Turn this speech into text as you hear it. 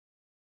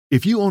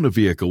If you own a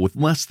vehicle with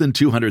less than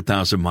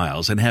 200,000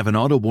 miles and have an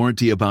auto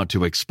warranty about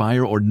to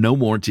expire or no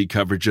warranty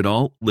coverage at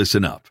all,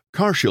 listen up.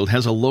 CarShield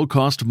has a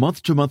low-cost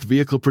month-to-month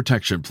vehicle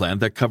protection plan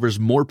that covers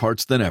more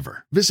parts than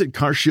ever. Visit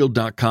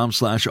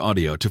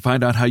carshield.com/audio to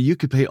find out how you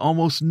could pay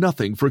almost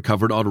nothing for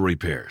covered auto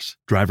repairs.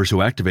 Drivers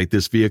who activate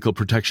this vehicle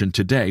protection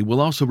today will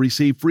also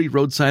receive free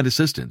roadside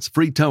assistance,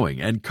 free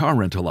towing, and car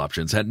rental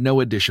options at no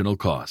additional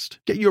cost.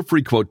 Get your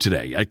free quote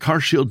today at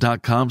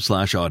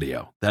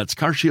carshield.com/audio. That's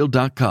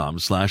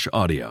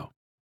carshield.com/audio.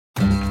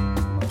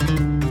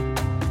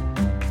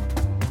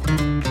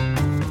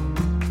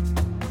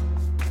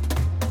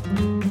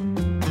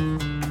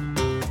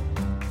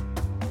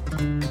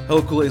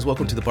 Hello, Kool-Aids.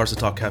 Welcome to the Barca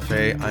Talk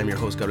Café. I'm your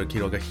host, Gabriel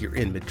Quiroga, here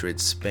in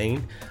Madrid,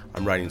 Spain.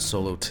 I'm riding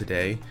solo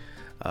today.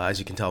 As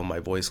you can tell in my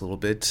voice a little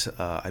bit,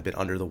 I've been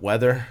under the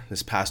weather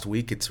this past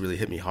week. It's really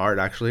hit me hard,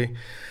 actually.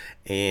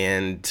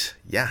 And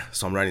yeah,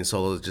 so I'm riding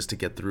solo just to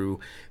get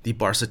through the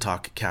Barca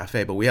Talk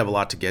Café. But we have a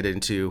lot to get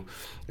into,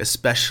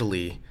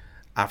 especially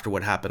after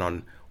what happened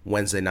on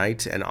Wednesday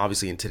night. And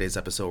obviously in today's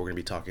episode, we're going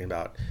to be talking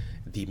about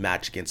the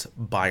match against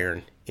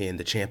Bayern in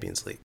the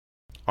Champions League.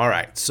 All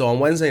right, so on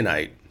Wednesday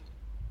night,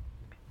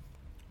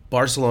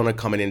 Barcelona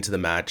coming into the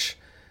match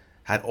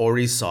had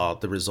already saw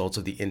the results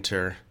of the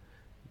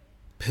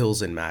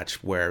Inter-Pilsen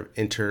match where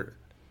Inter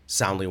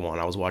soundly won.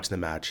 I was watching the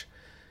match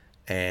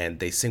and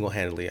they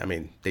single-handedly,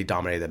 they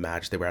dominated the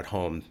match. They were at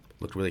home,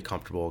 looked really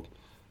comfortable,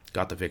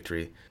 got the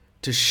victory.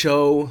 To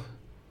show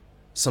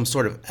some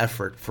sort of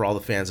effort for all the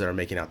fans that are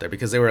making out there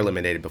because they were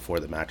eliminated before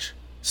the match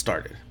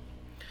started.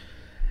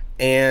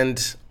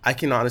 And I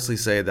can honestly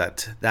say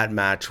that that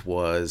match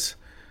was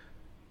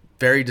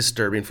very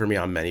disturbing for me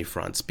on many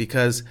fronts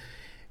because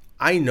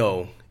I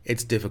know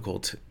it's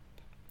difficult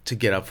to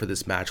get up for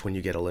this match when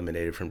you get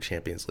eliminated from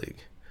Champions League.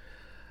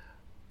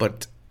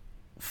 But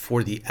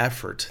for the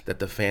effort that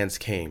the fans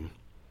came,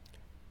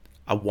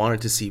 I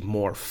wanted to see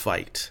more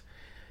fight.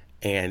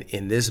 And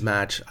in this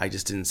match, I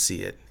just didn't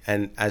see it.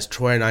 And as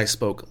Troy and I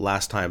spoke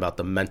last time about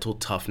the mental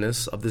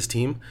toughness of this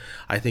team,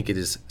 I think it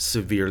is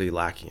severely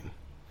lacking.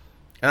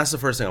 And that's the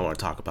first thing I want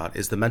to talk about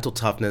is the mental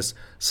toughness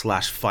 /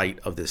 fight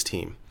of this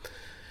team.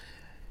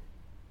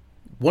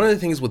 One of the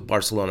things with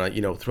Barcelona,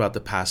 throughout the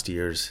past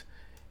years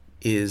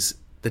is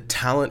the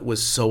talent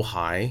was so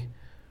high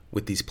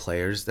with these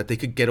players that they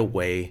could get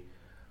away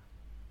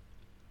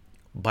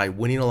by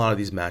winning a lot of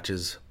these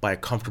matches by a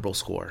comfortable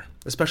score,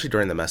 especially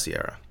during the Messi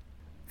era.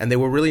 And they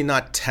were really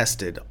not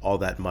tested all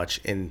that much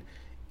in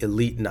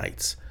elite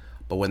nights.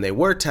 But when they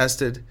were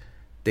tested,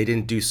 they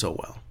didn't do so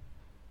well.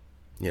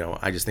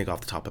 I just think off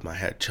the top of my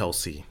head,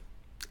 Chelsea,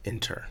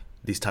 Inter,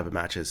 these type of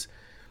matches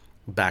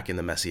back in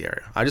the Messi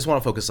era. I just want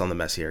to focus on the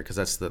Messi era because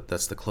that's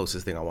the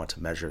closest thing I want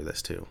to measure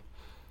this to.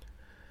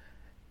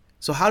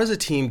 So how does a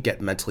team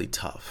get mentally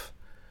tough?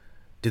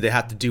 Do they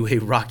have to do a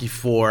Rocky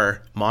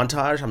IV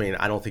montage?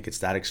 I don't think it's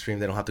that extreme.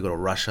 They don't have to go to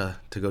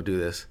Russia to go do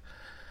this.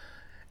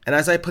 And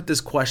as I put this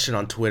question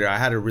on Twitter, I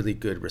had a really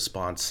good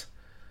response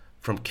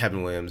from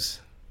Kevin Williams.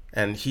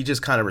 And he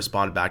just kind of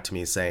responded back to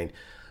me saying,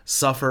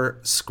 suffer,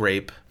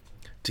 scrape,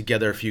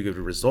 together a few good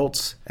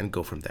results, and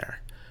go from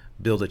there.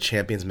 Build a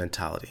champion's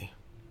mentality.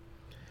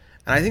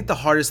 And I think the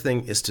hardest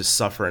thing is to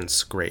suffer and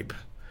scrape.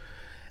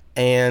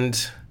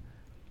 And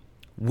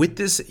with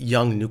this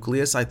young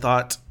nucleus, I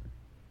thought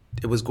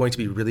it was going to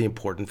be really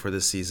important for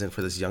this season,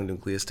 for this young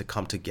nucleus to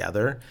come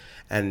together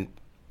and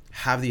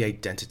have the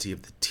identity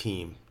of the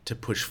team to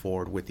push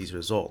forward with these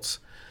results.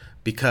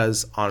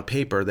 Because on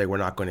paper, they were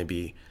not going to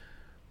be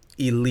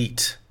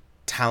elite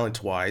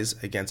talent-wise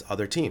against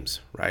other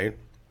teams, right?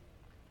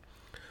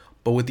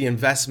 But with the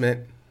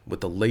investment, with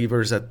the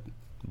levers that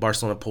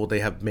Barcelona pulled, they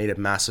have made a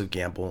massive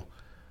gamble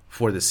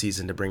for the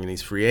season to bring in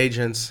these free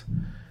agents.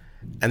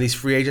 And these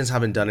free agents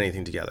haven't done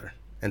anything together.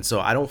 And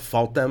so I don't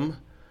fault them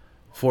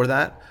for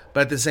that.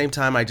 But at the same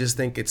time, I just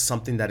think it's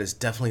something that is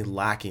definitely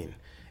lacking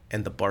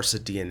in the Barca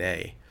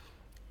DNA,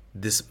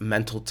 this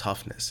mental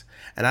toughness.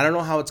 And I don't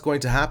know how it's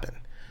going to happen.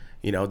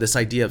 This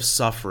idea of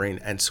suffering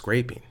and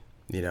scraping,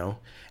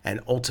 and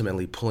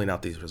ultimately pulling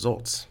out these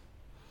results.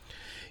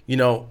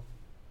 In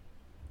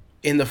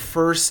the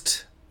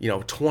first,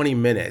 20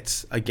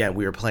 minutes, again,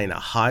 we were playing a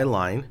high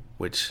line,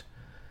 which,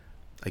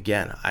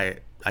 again, I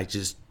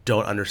just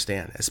don't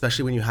understand,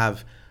 especially when you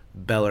have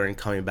Bellerin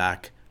coming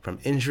back from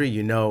injury.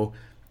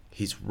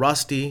 He's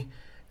rusty,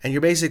 and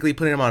you're basically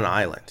putting him on an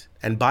island.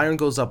 And Bayern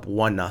goes up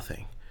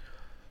 1-0.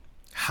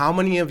 How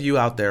many of you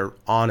out there,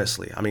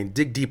 honestly,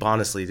 dig deep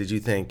honestly, did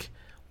you think,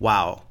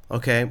 wow,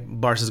 okay,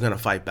 Barca's going to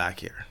fight back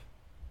here?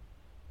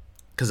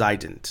 Because I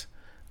didn't.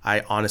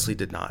 I honestly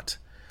did not.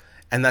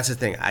 And that's the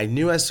thing. I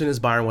knew as soon as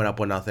Bayern went up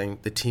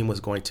 1-0, the team was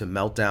going to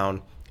melt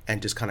down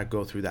and just kind of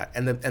go through that.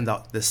 And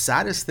the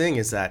saddest thing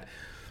is that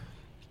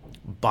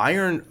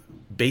Bayern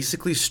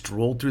basically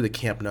strolled through the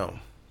Camp Nou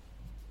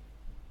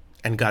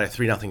and got a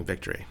 3-0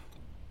 victory.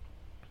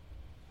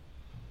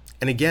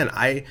 And again,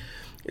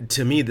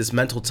 to me, this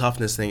mental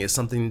toughness thing is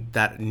something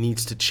that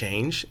needs to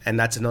change. And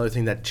that's another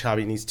thing that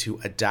Xavi needs to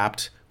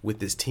adapt with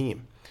this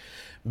team.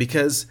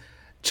 Because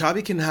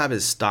Xavi can have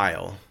his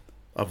style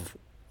of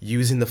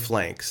using the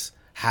flanks,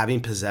 having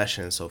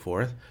possession and so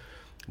forth.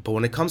 But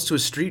when it comes to a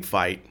street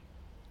fight,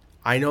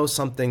 I know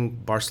something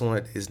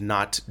Barcelona is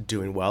not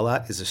doing well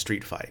at is a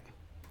street fight.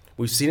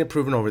 We've seen it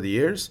proven over the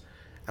years,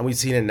 and we've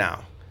seen it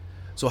now.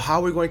 So how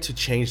are we going to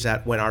change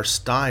that when our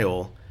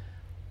style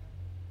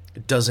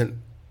doesn't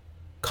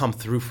come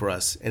through for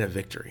us in a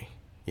victory,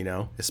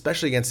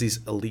 especially against these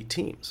elite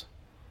teams?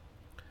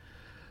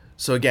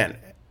 So again,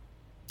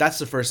 that's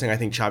the first thing I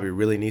think Xavi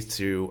really needs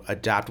to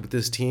adapt with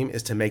this team,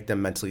 is to make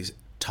them mentally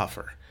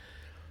tougher.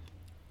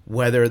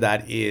 Whether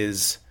that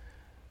is,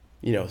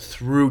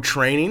 through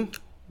training,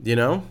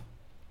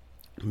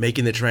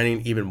 making the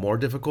training even more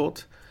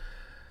difficult,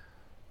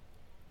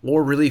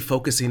 or really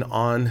focusing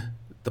on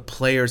the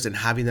players and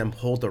having them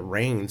hold the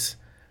reins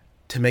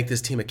to make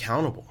this team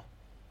accountable.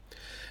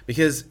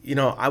 Because,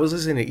 I was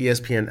listening to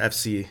ESPN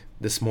FC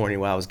this morning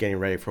while I was getting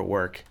ready for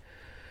work,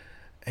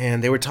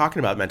 and they were talking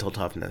about mental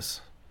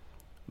toughness.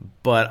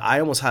 But I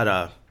almost had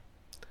a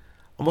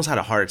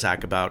heart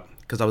attack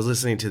because I was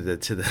listening to the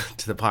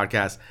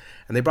podcast,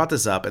 and they brought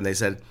this up, and they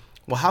said,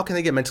 well, how can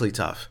they get mentally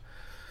tough?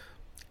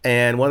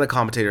 And one of the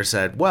commentators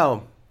said,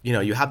 well,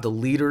 you have the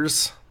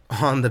leaders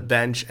on the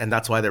bench, and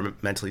that's why they're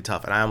mentally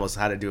tough. And I almost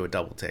had to do a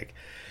double take,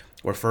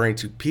 referring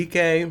to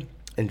Piqué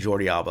and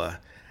Jordi Alba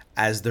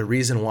as the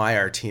reason why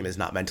our team is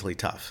not mentally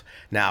tough.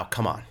 Now,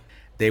 come on.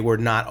 They were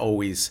not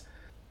always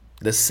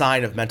the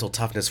sign of mental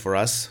toughness for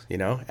us,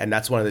 and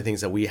that's one of the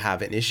things that we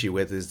have an issue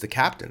with is the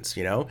captains,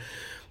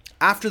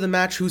 After the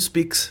match, who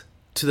speaks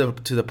to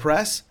the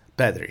press?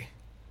 Pedri,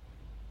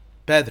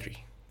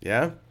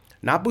 yeah?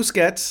 Not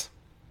Busquets,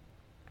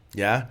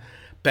 yeah?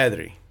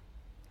 Pedri.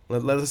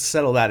 Let's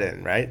settle that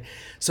in, right?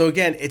 So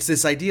again, it's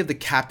this idea of the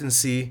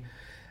captaincy,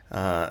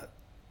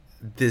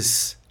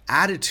 this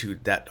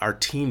attitude that our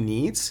team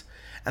needs.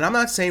 And I'm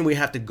not saying we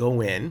have to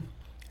go in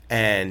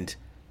and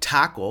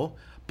tackle,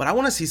 but I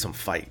want to see some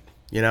fight,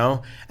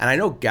 And I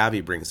know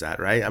Gavi brings that,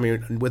 right? I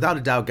mean, without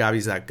a doubt,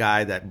 Gavi's that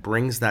guy that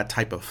brings that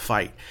type of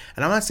fight.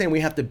 And I'm not saying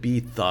we have to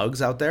be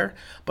thugs out there,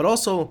 but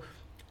also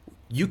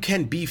you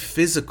can be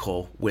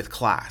physical with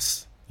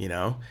class,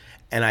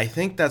 And I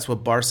think that's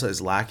what Barca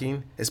is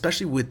lacking,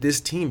 especially with this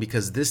team,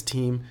 because this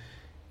team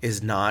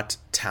is not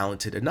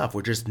talented enough.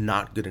 We're just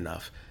not good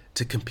enough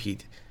to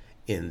compete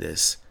in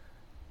this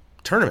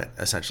tournament,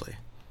 essentially.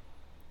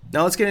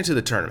 Now let's get into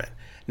the tournament.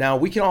 Now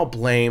we can all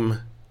blame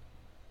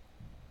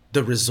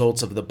the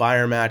results of the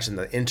Bayern match and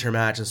the Inter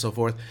match and so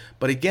forth.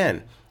 But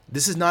again,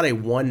 this is not a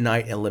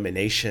one-night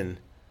elimination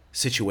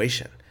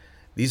situation.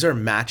 These are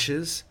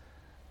matches,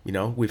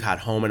 we've had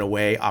home and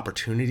away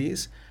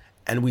opportunities,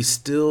 and we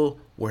still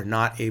were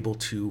not able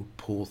to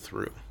pull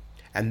through.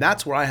 And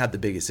that's where I have the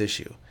biggest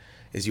issue,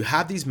 is you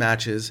have these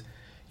matches,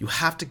 you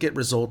have to get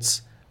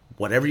results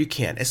whatever you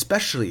can,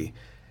 especially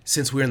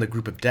since we're in the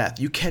group of death.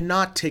 You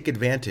cannot take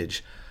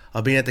advantage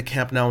of being at the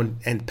Camp Nou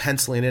and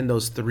penciling in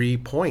those 3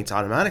 points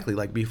automatically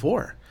like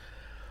before.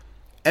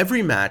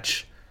 Every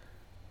match,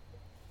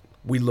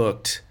 we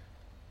looked,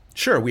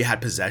 sure, we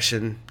had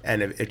possession,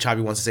 and if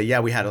Xavi wants to say, yeah,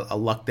 we had a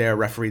luck there,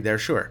 referee there,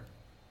 sure.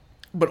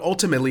 But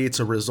ultimately, it's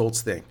a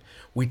results thing.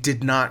 We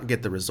did not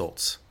get the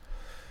results.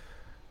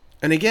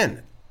 And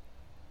again,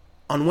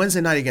 on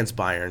Wednesday night against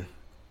Bayern,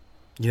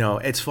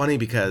 it's funny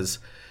because,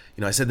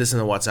 I said this in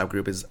the WhatsApp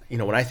group, is,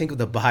 when I think of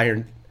the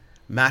Bayern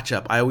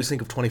matchup, I always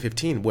think of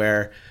 2015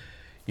 where,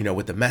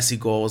 with the Messi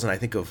goals, and I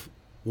think of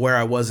where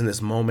I was in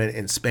this moment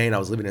in Spain. I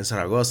was living in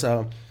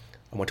Zaragoza.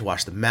 I went to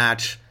watch the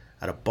match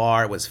at a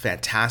bar. It was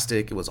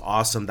fantastic. It was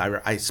awesome.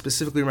 I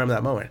specifically remember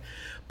that moment.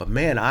 But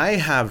man, I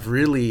have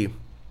really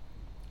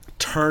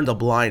turned a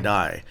blind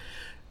eye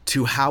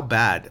to how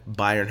bad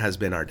Bayern has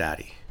been our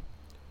daddy.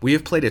 We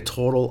have played a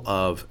total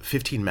of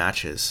 15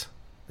 matches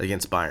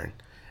against Bayern,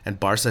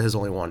 and Barca has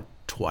only won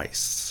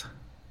twice,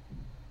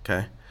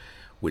 okay,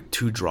 with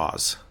 2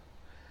 draws,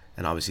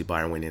 and obviously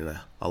Bayern winning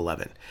the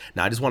 11.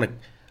 Now, I just want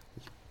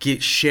to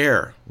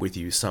share with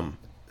you some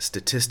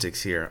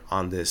statistics here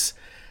on this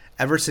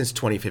ever since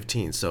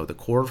 2015. So the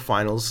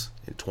quarterfinals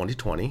in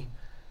 2020,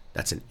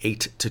 that's an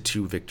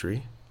 8-2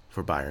 victory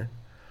for Bayern.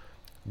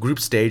 Group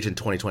stage in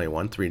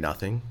 2021,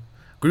 3-0.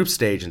 Group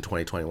stage in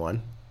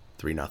 2021,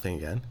 3-0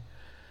 again.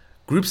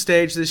 Group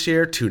stage this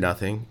year,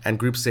 2-0. And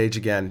group stage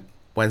again,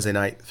 Wednesday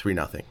night,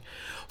 3-0.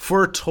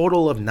 For a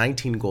total of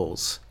 19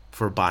 goals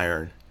for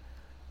Bayern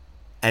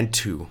and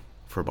 2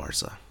 for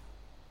Barca.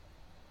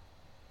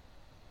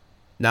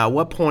 Now, at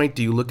what point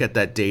do you look at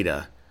that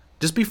data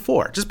just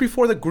before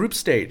the group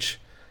stage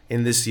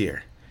in this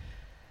year,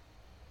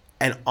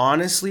 and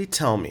honestly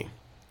tell me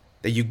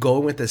that you go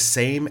with the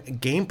same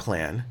game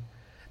plan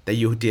that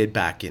you did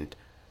back in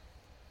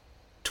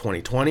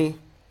 2020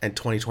 and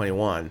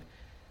 2021,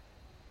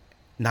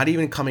 not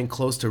even coming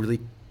close to really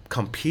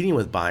competing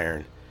with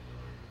Bayern,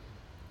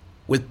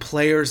 with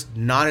players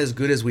not as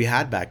good as we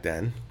had back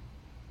then,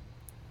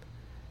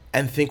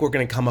 and think we're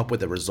going to come up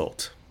with a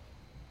result.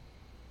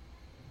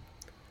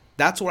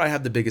 That's where I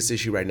have the biggest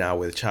issue right now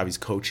with Xavi's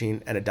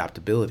coaching and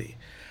adaptability.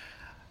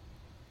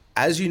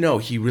 As you know,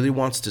 he really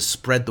wants to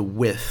spread the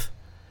width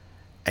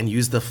and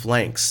use the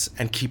flanks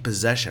and keep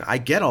possession. I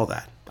get all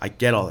that.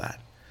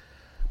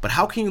 But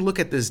how can you look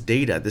at this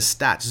data, this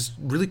stats, just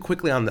really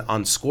quickly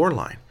on score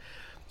line,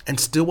 and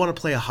still want to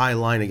play a high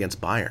line against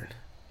Bayern?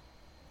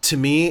 To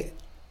me,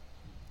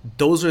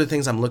 those are the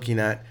things I'm looking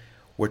at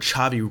where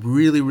Xavi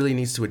really, really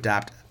needs to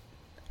adapt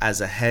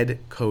as a head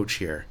coach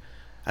here,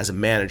 as a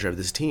manager of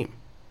this team.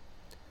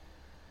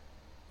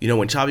 You know,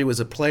 when Xavi was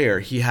a player,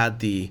 he had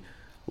the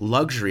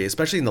luxury,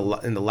 especially in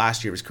the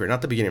last year of his career,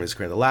 not the beginning of his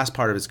career, the last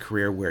part of his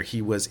career, where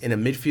he was in a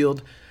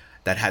midfield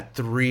that had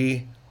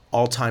 3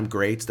 all-time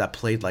greats that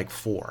played like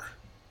 4,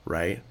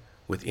 right?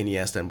 With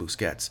Iniesta and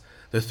Busquets.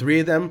 The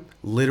 3 of them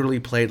literally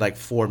played like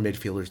 4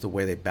 midfielders the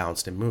way they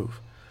bounced and moved.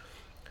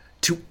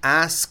 To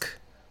ask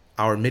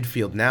our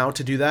midfield now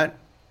to do that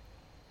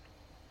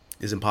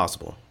is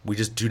impossible. We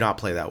just do not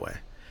play that way.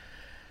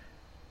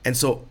 And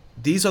so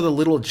these are the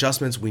little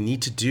adjustments we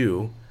need to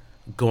do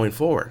going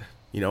forward,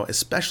 you know,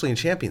 especially in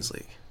Champions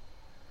League.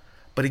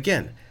 But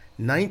again,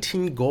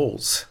 19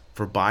 goals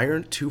for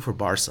Bayern, 2 for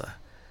Barca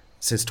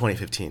since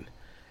 2015.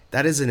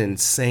 That is an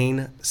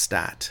insane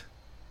stat.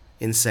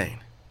 Insane.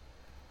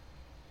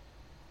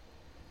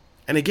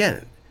 And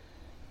again,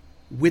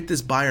 with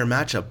this Bayern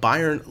matchup,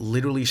 Bayern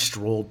literally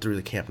strolled through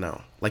the Camp Nou.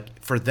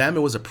 Like, for them, it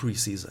was a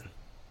preseason.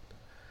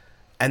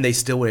 And they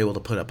still were able to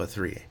put up a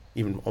 3,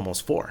 even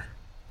almost 4.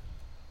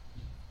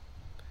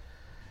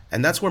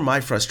 And that's where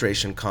my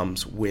frustration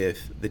comes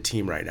with the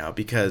team right now,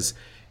 because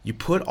you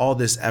put all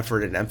this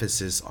effort and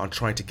emphasis on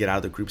trying to get out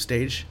of the group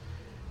stage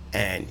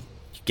and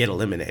you get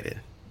eliminated.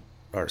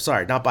 Or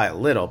sorry, not by a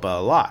little, but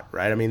a lot,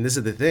 right? I mean, this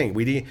is the thing.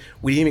 We didn't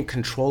even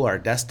control our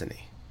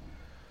destiny.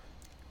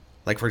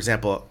 Like, for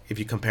example, if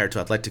you compare it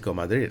to Atletico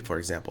Madrid, for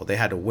example, they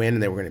had to win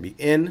and they were going to be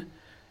in,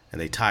 and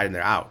they tied and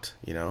they're out,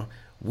 you know?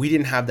 We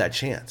didn't have that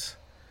chance.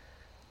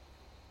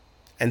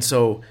 And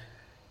so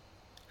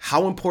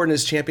how important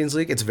is Champions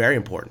League? It's very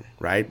important,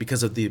 right?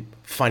 Because of the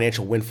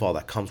financial windfall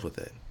that comes with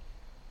it.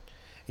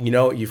 And, you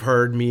know, you've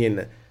heard me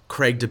and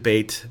Craig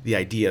debate the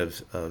idea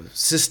of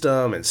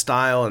system and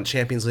style and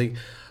Champions League.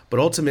 But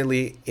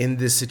ultimately, in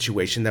this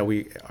situation that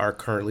we are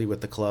currently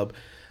with the club,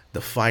 the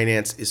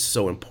finance is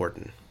so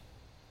important.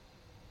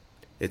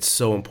 It's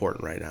so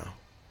important right now.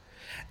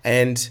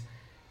 And,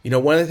 you know,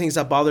 one of the things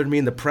that bothered me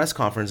in the press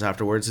conference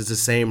afterwards is the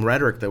same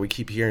rhetoric that we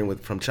keep hearing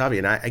from Xavi.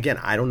 And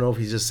I don't know if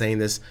he's just saying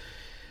this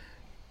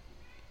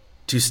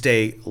to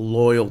stay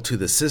loyal to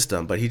the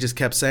system, but he just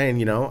kept saying,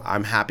 you know,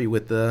 I'm happy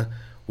with the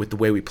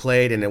way we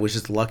played, and it was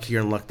just luck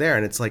here and luck there.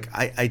 And it's like,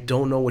 I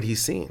don't know what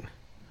he's seeing.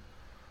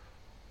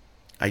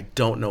 I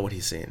don't know what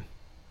he's seeing.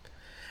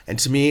 And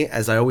to me,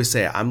 as I always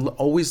say, I'm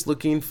always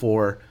looking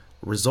for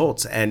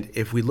results. And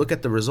if we look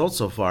at the results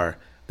so far,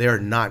 they are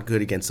not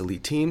good against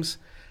elite teams.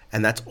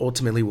 And that's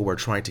ultimately what we're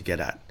trying to get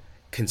at.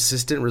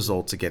 Consistent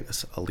results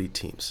against elite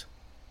teams.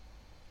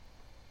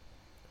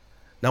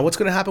 Now, what's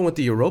going to happen with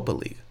the Europa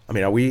League? I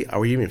mean, are we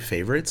even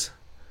favorites?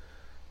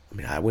 I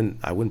mean, I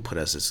wouldn't put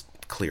us as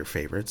clear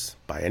favorites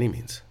by any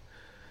means.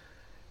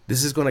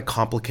 This is going to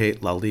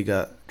complicate La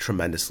Liga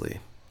tremendously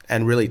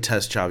and really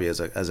test Xavi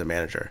as a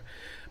manager,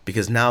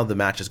 because now the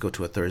matches go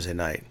to a Thursday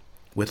night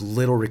with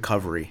little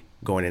recovery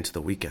going into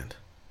the weekend.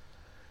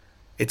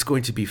 It's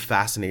going to be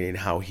fascinating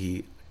how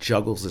he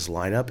juggles this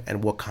lineup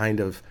and what kind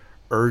of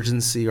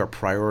urgency or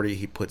priority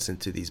he puts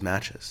into these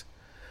matches.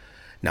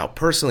 Now,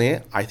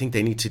 personally, I think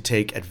they need to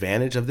take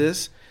advantage of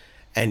this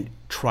and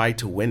try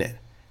to win it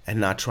and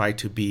not try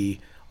to be,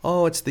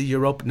 oh, it's the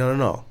Europa.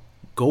 No.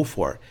 Go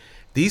for it.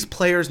 These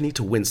players need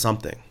to win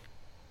something.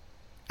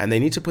 And they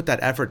need to put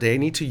that effort.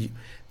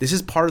 This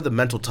is part of the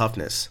mental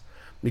toughness,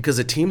 because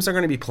the teams are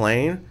going to be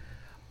playing,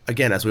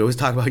 again, as we always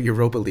talk about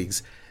Europa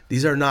Leagues,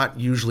 these are not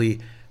usually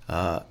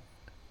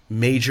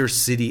major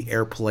city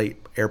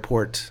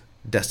airport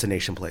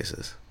destination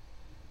places.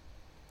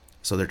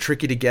 So they're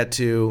tricky to get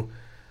to.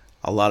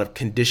 A lot of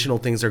conditional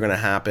things are going to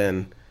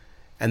happen,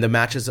 and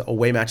the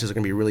away matches are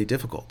going to be really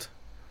difficult.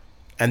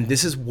 And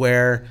this is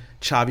where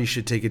Xavi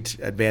should take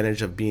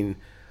advantage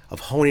of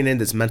honing in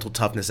this mental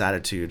toughness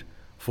attitude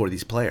for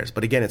these players.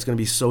 But again, it's going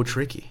to be so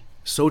tricky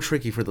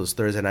for those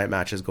Thursday night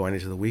matches going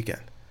into the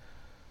weekend,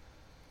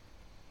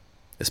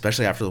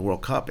 especially after the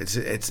World Cup.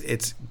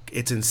 It's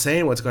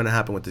insane what's going to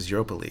happen with this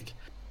Europa League.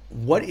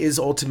 What is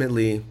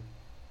ultimately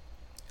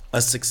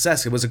a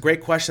success? It was a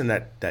great question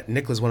that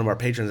Nicholas, one of our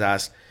patrons,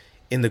 asked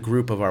in the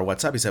group of our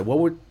WhatsApp. He said, what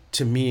would,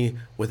 to me,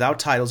 without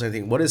titles or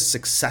anything, what is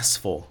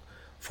successful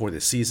for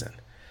this season?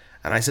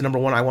 And I said, number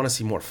one, I want to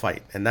see more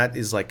fight. And that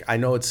is, like, I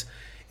know it's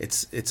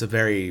a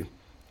very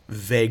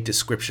vague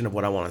description of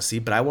what I want to see,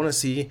 but I want to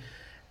see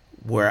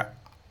where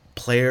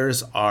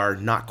players are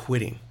not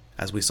quitting,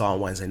 as we saw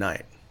on Wednesday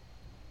night.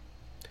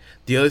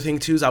 The other thing,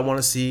 too, is I want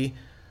to see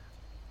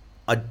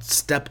a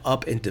step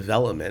up in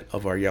development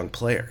of our young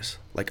players.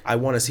 Like, I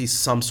want to see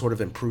some sort of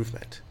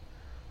improvement.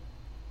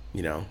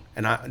 You know,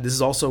 and this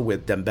is also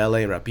with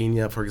Dembele and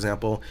Raphinha, for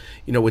example.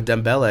 You know, with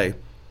Dembele,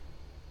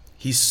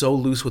 he's so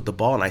loose with the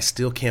ball, and I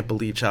still can't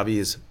believe Xavi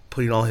is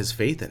putting all his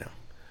faith in him.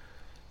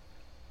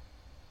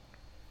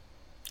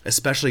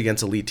 Especially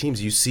against elite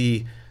teams, you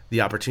see the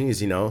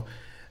opportunities. You know,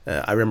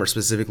 I remember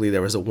specifically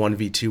there was a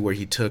 1v2 where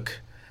he took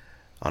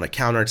on a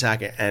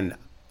counterattack, and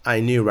I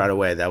knew right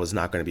away that was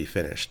not going to be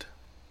finished.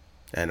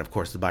 And of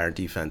course, the Bayern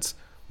defense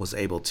was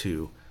able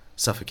to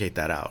suffocate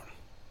that out.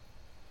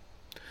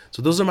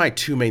 So those are my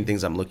two main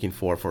things I'm looking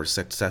for a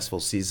successful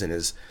season,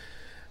 is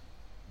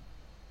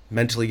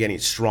mentally getting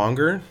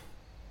stronger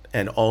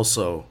and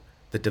also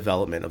the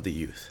development of the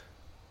youth.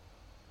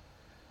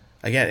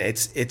 Again,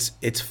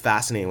 it's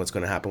fascinating what's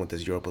going to happen with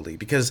this Europa League,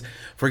 because,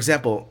 for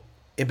example,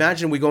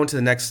 imagine we go into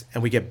the next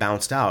and we get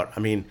bounced out. I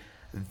mean,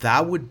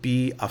 that would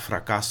be a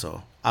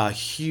fracaso, a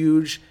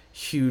huge,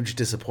 huge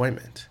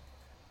disappointment.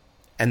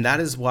 And that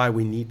is why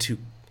we need to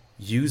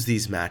use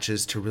these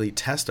matches to really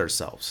test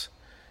ourselves.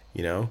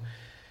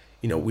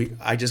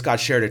 I just got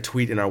shared a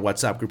tweet in our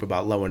WhatsApp group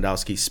about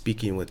Lewandowski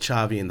speaking with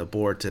Xavi and the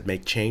board to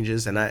make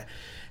changes, and I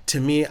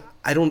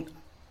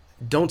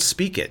don't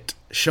speak it,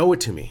 show it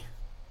to me,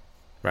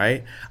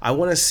 right? I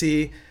want to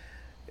see,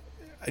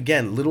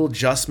 again, little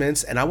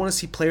adjustments, and I want to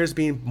see players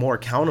being more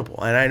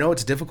accountable. And I know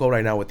it's difficult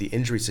right now with the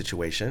injury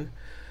situation,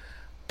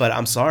 but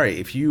I'm sorry,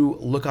 if you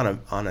look on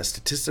a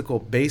statistical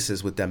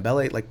basis with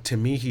Dembele, like, to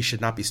me, he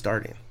should not be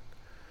starting.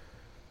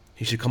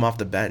 He should come off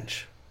the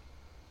bench.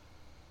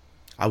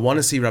 I want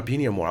to see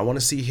Raphinha more. I want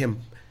to see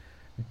him,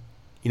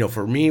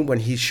 for me, when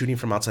he's shooting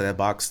from outside that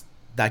box,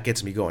 that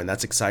gets me going.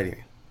 That's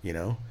exciting,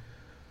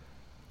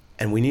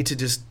 And we need to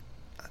just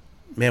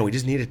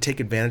need to take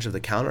advantage of the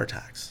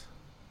counterattacks.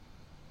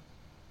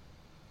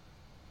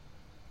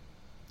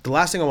 The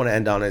last thing I want to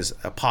end on is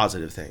a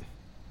positive thing.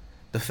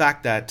 The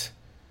fact that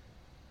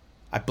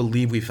I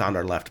believe we found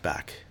our left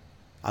back,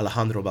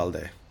 Alejandro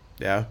Balde.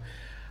 Yeah?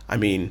 I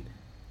mean,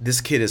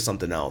 this kid is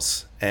something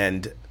else.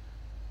 And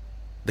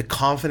the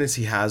confidence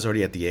he has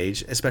already at the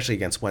age, especially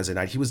against Wednesday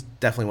night, he was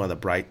definitely one of the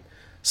bright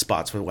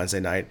spots for Wednesday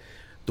night.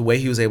 The way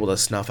he was able to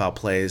snuff out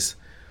plays.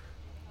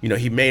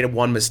 He made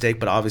one mistake,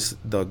 but obviously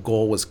the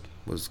goal was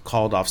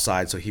called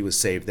offside, so he was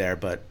saved there.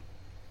 But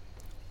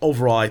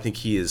overall, I think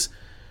he has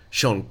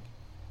shown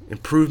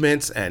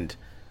improvements, and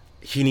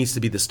he needs to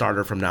be the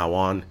starter from now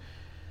on.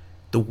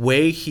 The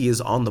way he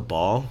is on the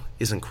ball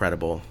is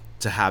incredible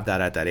to have that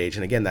at that age.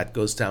 And again, that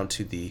goes down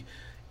to the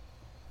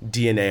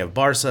DNA of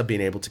Barca,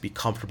 being able to be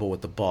comfortable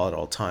with the ball at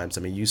all times.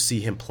 I mean, you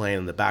see him playing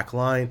in the back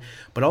line,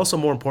 but also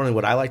more importantly,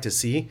 what I like to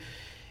see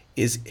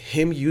is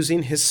him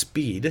using his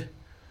speed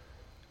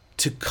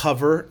to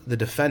cover the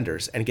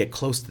defenders and get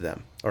close to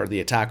them, or the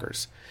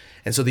attackers.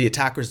 And so the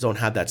attackers don't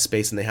have that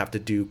space and they have to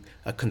do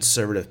a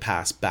conservative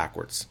pass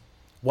backwards.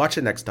 Watch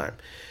it next time.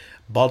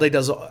 Balde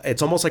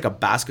it's almost like a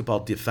basketball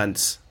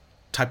defense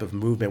type of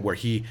movement where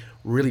he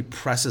really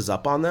presses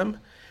up on them,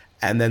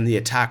 and then the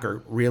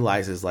attacker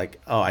realizes, like,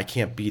 oh, I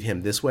can't beat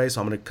him this way,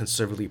 so I'm going to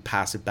conservatively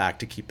pass it back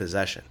to keep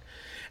possession.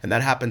 And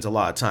that happens a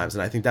lot of times,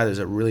 and I think that is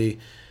a really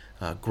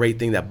great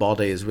thing that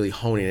Balde is really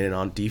honing in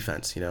on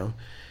defense,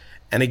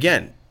 And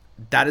again,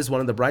 that is one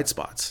of the bright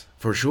spots,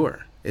 for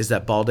sure, is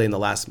that Balde in the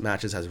last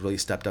matches has really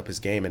stepped up his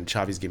game, and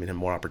Xavi's giving him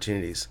more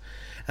opportunities.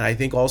 And I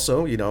think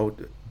also,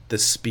 the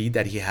speed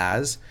that he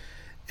has,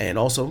 and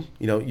also,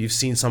 you've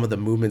seen some of the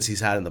movements he's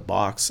had in the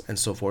box and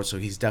so forth, so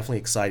he's definitely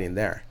exciting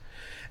there.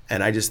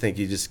 And I just think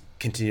you just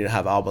continue to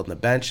have Alba on the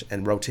bench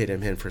and rotate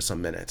him in for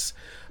some minutes.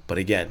 But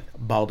again,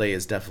 Balde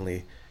is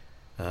definitely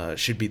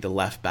should be the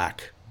left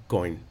back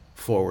going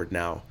forward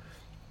now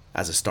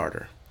as a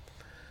starter.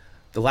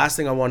 The last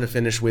thing I want to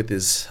finish with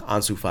is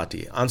Ansu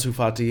Fati. Ansu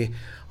Fati,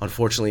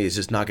 unfortunately, is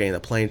just not getting the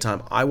playing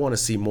time. I want to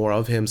see more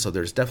of him, so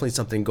there's definitely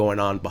something going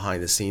on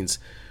behind the scenes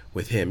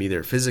with him,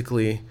 either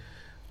physically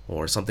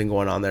or something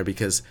going on there,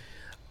 because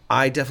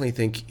I definitely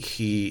think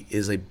he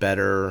is a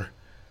better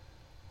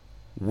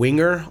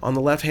winger on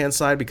the left-hand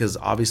side, because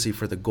obviously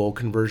for the goal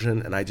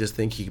conversion, and I just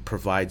think he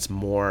provides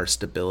more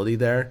stability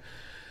there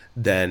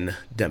than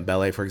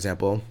Dembele, for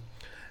example.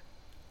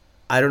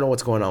 I don't know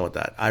what's going on with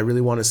that. I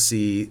really want to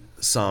see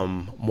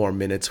some more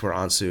minutes for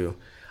Ansu.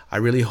 I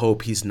really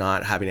hope he's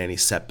not having any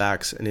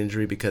setbacks and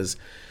injury, because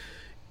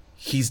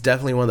he's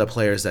definitely one of the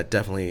players that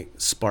definitely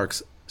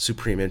sparks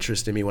supreme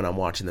interest in me when I'm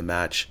watching the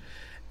match.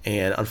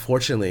 And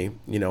unfortunately,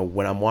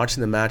 when I'm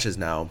watching the matches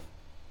now,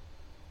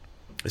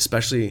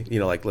 especially,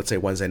 like let's say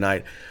Wednesday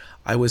night,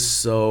 I was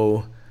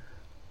so,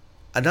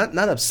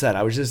 not upset,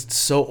 I was just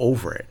so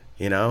over it,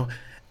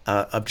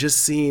 of just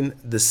seeing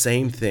the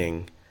same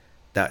thing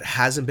that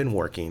hasn't been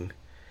working,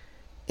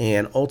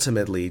 and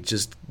ultimately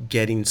just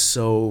getting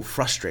so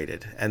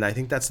frustrated. And I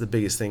think that's the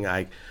biggest thing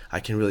I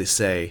can really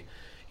say.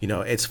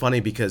 It's funny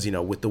because,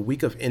 with the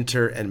week of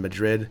Inter and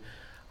Madrid,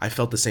 I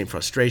felt the same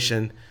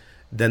frustration.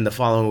 Then the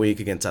following week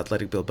against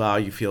Athletic Bilbao,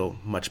 you feel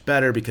much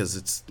better because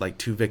it's like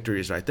 2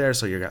 victories right there.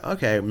 So you're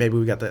okay, maybe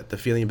we got the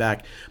feeling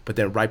back, but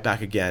then right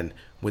back again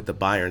with the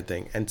Bayern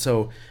thing. And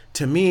so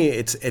to me,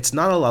 it's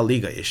not a La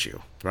Liga issue,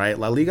 right?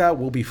 La Liga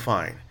will be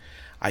fine.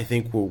 I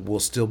think we'll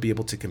still be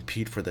able to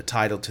compete for the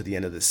title to the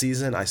end of the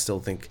season. I still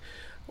think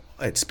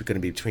it's going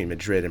to be between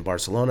Madrid and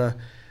Barcelona,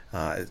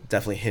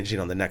 definitely hinging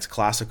on the next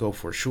Clásico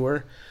for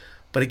sure.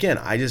 But again,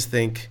 I just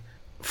think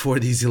for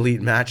these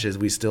elite matches,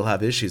 we still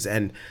have issues.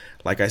 And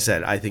like I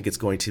said, I think it's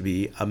going to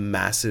be a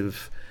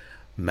massive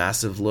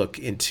massive look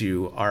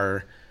into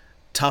our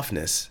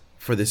toughness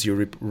for this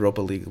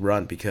Europa League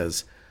run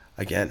because,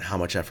 again, how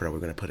much effort are we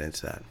going to put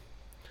into that?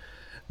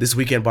 This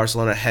weekend,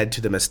 Barcelona head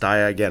to the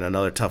Mestalla. Again,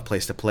 another tough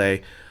place to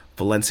play.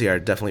 Valencia are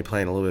definitely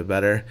playing a little bit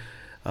better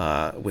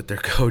with their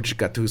coach,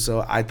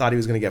 Gattuso. I thought he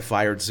was going to get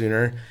fired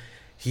sooner.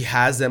 He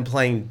has them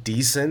playing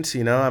decent,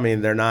 I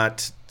mean, they're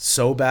not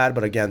so bad,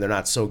 but again, they're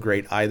not so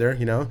great either,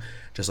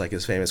 just like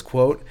his famous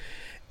quote.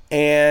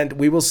 And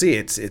we will see.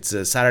 It's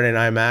a Saturday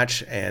night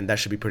match, and that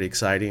should be pretty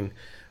exciting.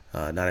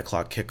 9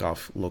 o'clock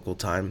kickoff local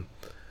time,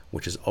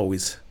 which is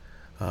always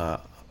a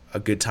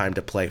good time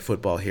to play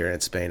football here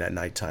in Spain at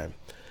nighttime.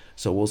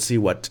 So we'll see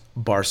what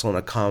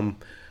Barcelona come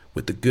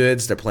with the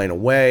goods. They're playing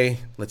away.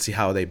 Let's see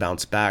how they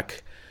bounce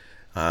back.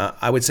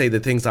 I would say the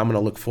things I'm going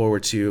to look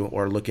forward to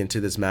or look into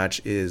this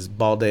match is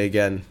Balde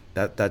again.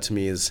 That to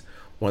me is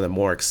one of the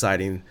more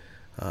exciting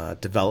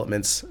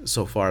developments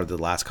so far the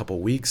last couple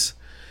of weeks.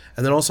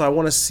 And then also I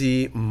want to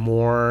see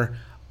more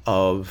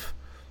of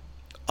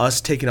us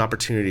taking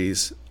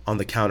opportunities on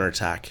the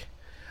counterattack.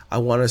 I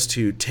want us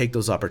to take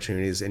those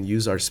opportunities and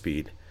use our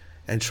speed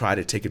and try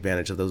to take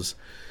advantage of those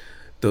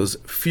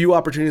few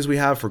opportunities we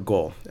have for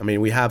goal. I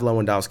mean, we have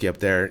Lewandowski up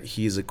there.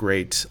 He's a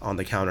great on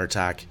the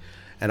counterattack.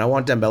 And I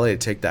want Dembele to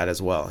take that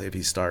as well if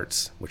he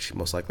starts, which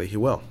most likely he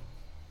will.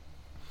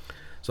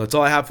 So that's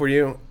all I have for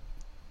you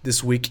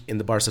this week in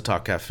the Barca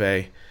Talk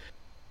Cafe.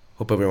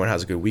 Hope everyone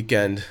has a good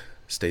weekend.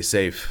 Stay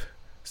safe.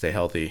 Stay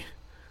healthy.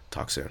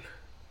 Talk soon.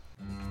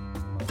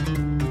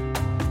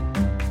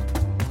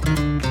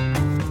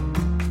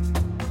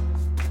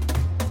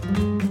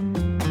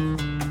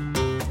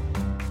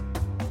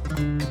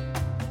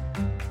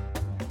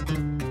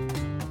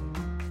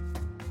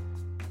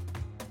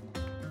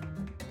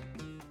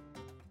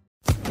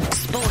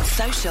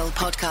 Social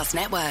Podcast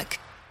Network.